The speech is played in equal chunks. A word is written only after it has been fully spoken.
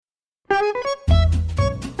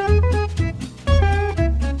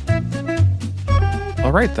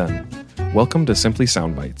All right, then. Welcome to Simply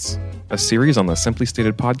Soundbites, a series on the Simply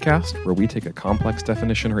Stated podcast where we take a complex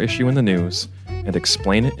definition or issue in the news and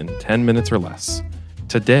explain it in 10 minutes or less.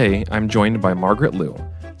 Today, I'm joined by Margaret Liu,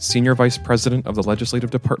 Senior Vice President of the Legislative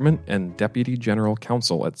Department and Deputy General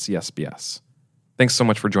Counsel at CSBS. Thanks so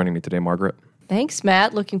much for joining me today, Margaret. Thanks,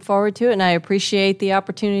 Matt. Looking forward to it, and I appreciate the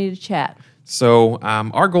opportunity to chat. So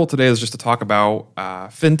our goal today is just to talk about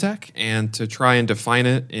fintech and to try and define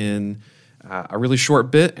it in a really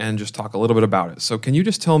short bit and just talk a little bit about it. So can you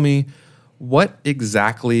just tell me, what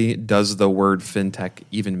exactly does the word fintech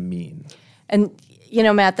even mean? And, you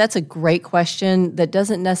know, Matt, that's a great question that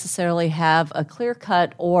doesn't necessarily have a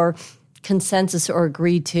clear-cut or consensus or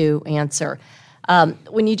agreed-to answer.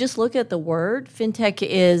 When you just look at the word, fintech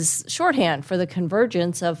is shorthand for the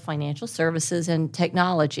convergence of financial services and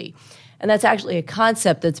technology. And that's actually a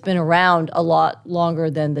concept that's been around a lot longer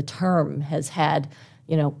than the term has had,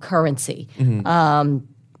 currency. Mm-hmm.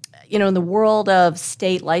 In the world of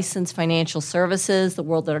state licensed financial services, the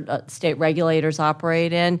world that state regulators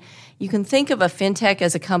operate in, you can think of a fintech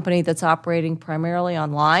as a company that's operating primarily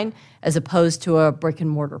online as opposed to a brick and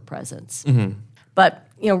mortar presence. Mm-hmm. But,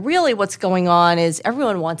 really what's going on is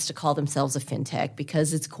everyone wants to call themselves a fintech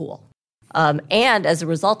because it's cool. And as a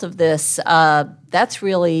result of this, that's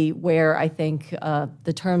really where I think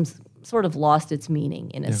the term's sort of lost its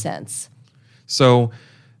meaning in a sense. So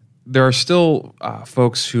there are still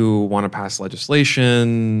folks who want to pass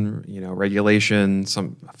legislation, regulation,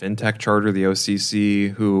 some fintech charter, the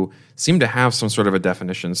OCC, who seem to have some sort of a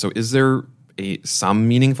definition. So is there some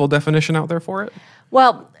meaningful definition out there for it?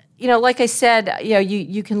 Well, like I said,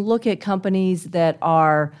 you can look at companies that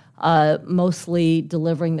are mostly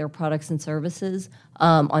delivering their products and services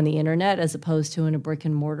on the internet as opposed to in a brick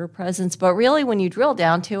and mortar presence. But really, when you drill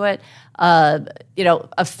down to it, a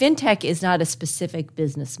fintech is not a specific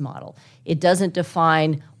business model. It doesn't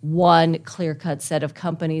define one clear-cut set of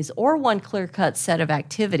companies or one clear-cut set of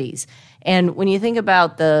activities. And when you think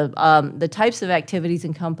about the types of activities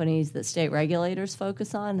and companies that state regulators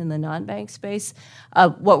focus on in the non-bank space,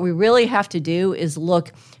 what we really have to do is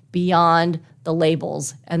look beyond the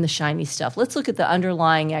labels and the shiny stuff. Let's look at the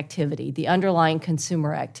underlying activity, the underlying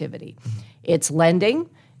consumer activity. It's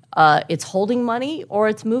lending, it's holding money, or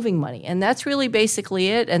it's moving money. And that's really basically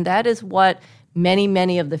it. And that is what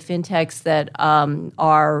many of the fintechs that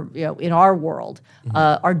are in our world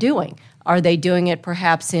are doing. Are they doing it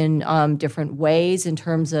perhaps in different ways in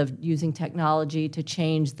terms of using technology to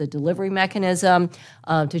change the delivery mechanism,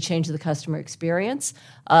 to change the customer experience,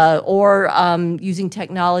 or using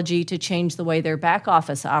technology to change the way their back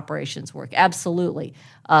office operations work? Absolutely.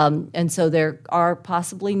 And so there are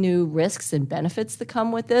possibly new risks and benefits that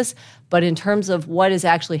come with this. But in terms of what is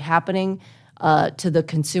actually happening to the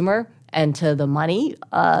consumer and to the money,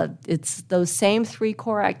 it's those same three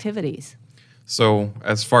core activities. So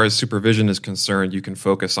as far as supervision is concerned, you can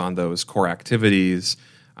focus on those core activities,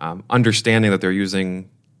 understanding that they're using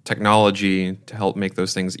technology to help make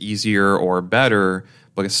those things easier or better,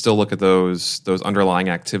 but still look at those underlying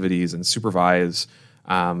activities and supervise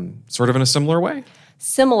sort of in a similar way?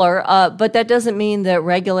 Similar, but that doesn't mean that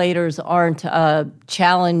regulators aren't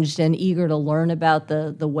challenged and eager to learn about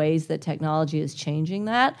the ways that technology is changing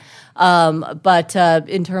that. But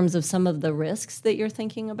in terms of some of the risks that you're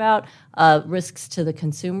thinking about, risks to the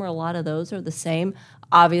consumer, a lot of those are the same.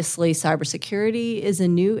 Obviously, cybersecurity is a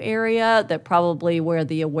new area that probably where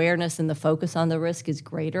the awareness and the focus on the risk is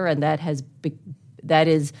greater, and that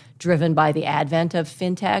is driven by the advent of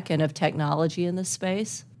fintech and of technology in this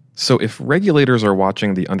space. So if regulators are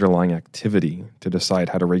watching the underlying activity to decide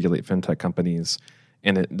how to regulate fintech companies,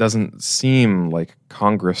 and it doesn't seem like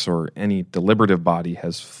Congress or any deliberative body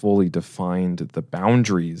has fully defined the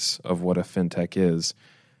boundaries of what a fintech is,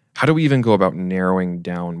 how do we even go about narrowing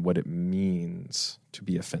down what it means to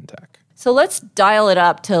be a fintech? So let's dial it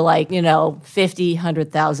up to 50,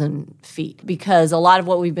 100,000 feet, because a lot of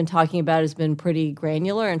what we've been talking about has been pretty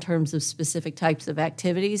granular in terms of specific types of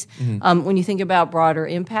activities. Mm-hmm. When you think about broader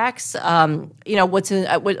impacts, what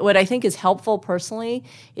I think is helpful personally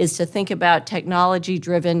is to think about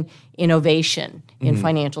technology-driven innovation in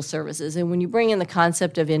financial services. And when you bring in the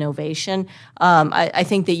concept of innovation, I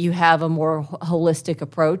think that you have a more holistic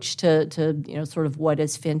approach to sort of what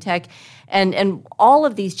is fintech. And all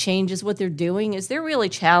of these changes, what they're doing is they're really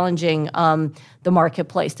challenging the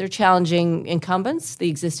marketplace. They're challenging incumbents, the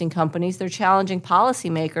existing companies. They're challenging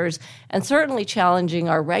policymakers, and certainly challenging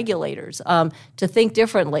our regulators to think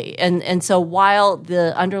differently. And so while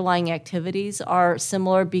the underlying activities are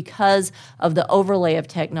similar because of the overlay of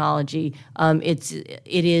technology, technology,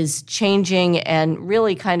 it is changing and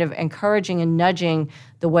really kind of encouraging and nudging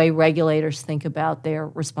the way regulators think about their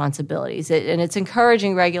responsibilities. And it's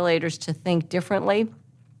encouraging regulators to think differently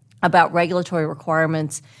about regulatory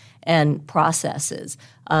requirements and processes,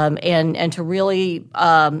 and to really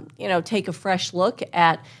take a fresh look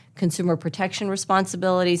at consumer protection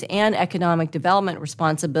responsibilities and economic development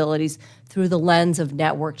responsibilities through the lens of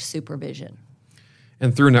networked supervision.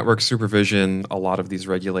 And through network supervision, a lot of these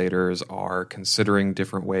regulators are considering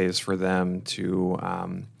different ways for them to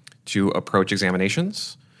approach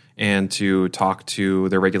examinations and to talk to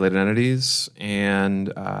their regulated entities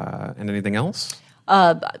and anything else.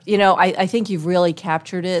 I think you've really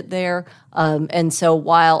captured it there. And so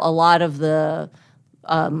while a lot of the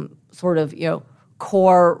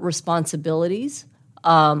core responsibilities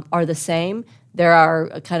are the same, there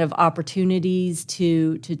are kind of opportunities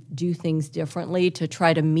to do things differently, to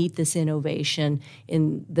try to meet this innovation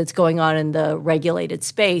that's going on in the regulated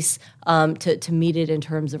space, to meet it in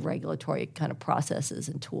terms of regulatory kind of processes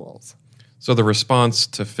and tools. So the response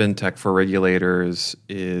to fintech for regulators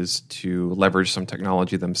is to leverage some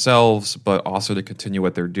technology themselves, but also to continue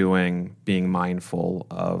what they're doing, being mindful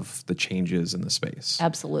of the changes in the space.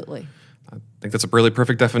 Absolutely. I think that's a really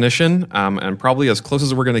perfect definition, and probably as close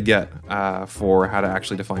as we're going to get for how to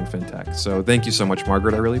actually define fintech. So thank you so much,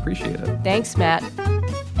 Margaret. I really appreciate it. Thanks, Matt.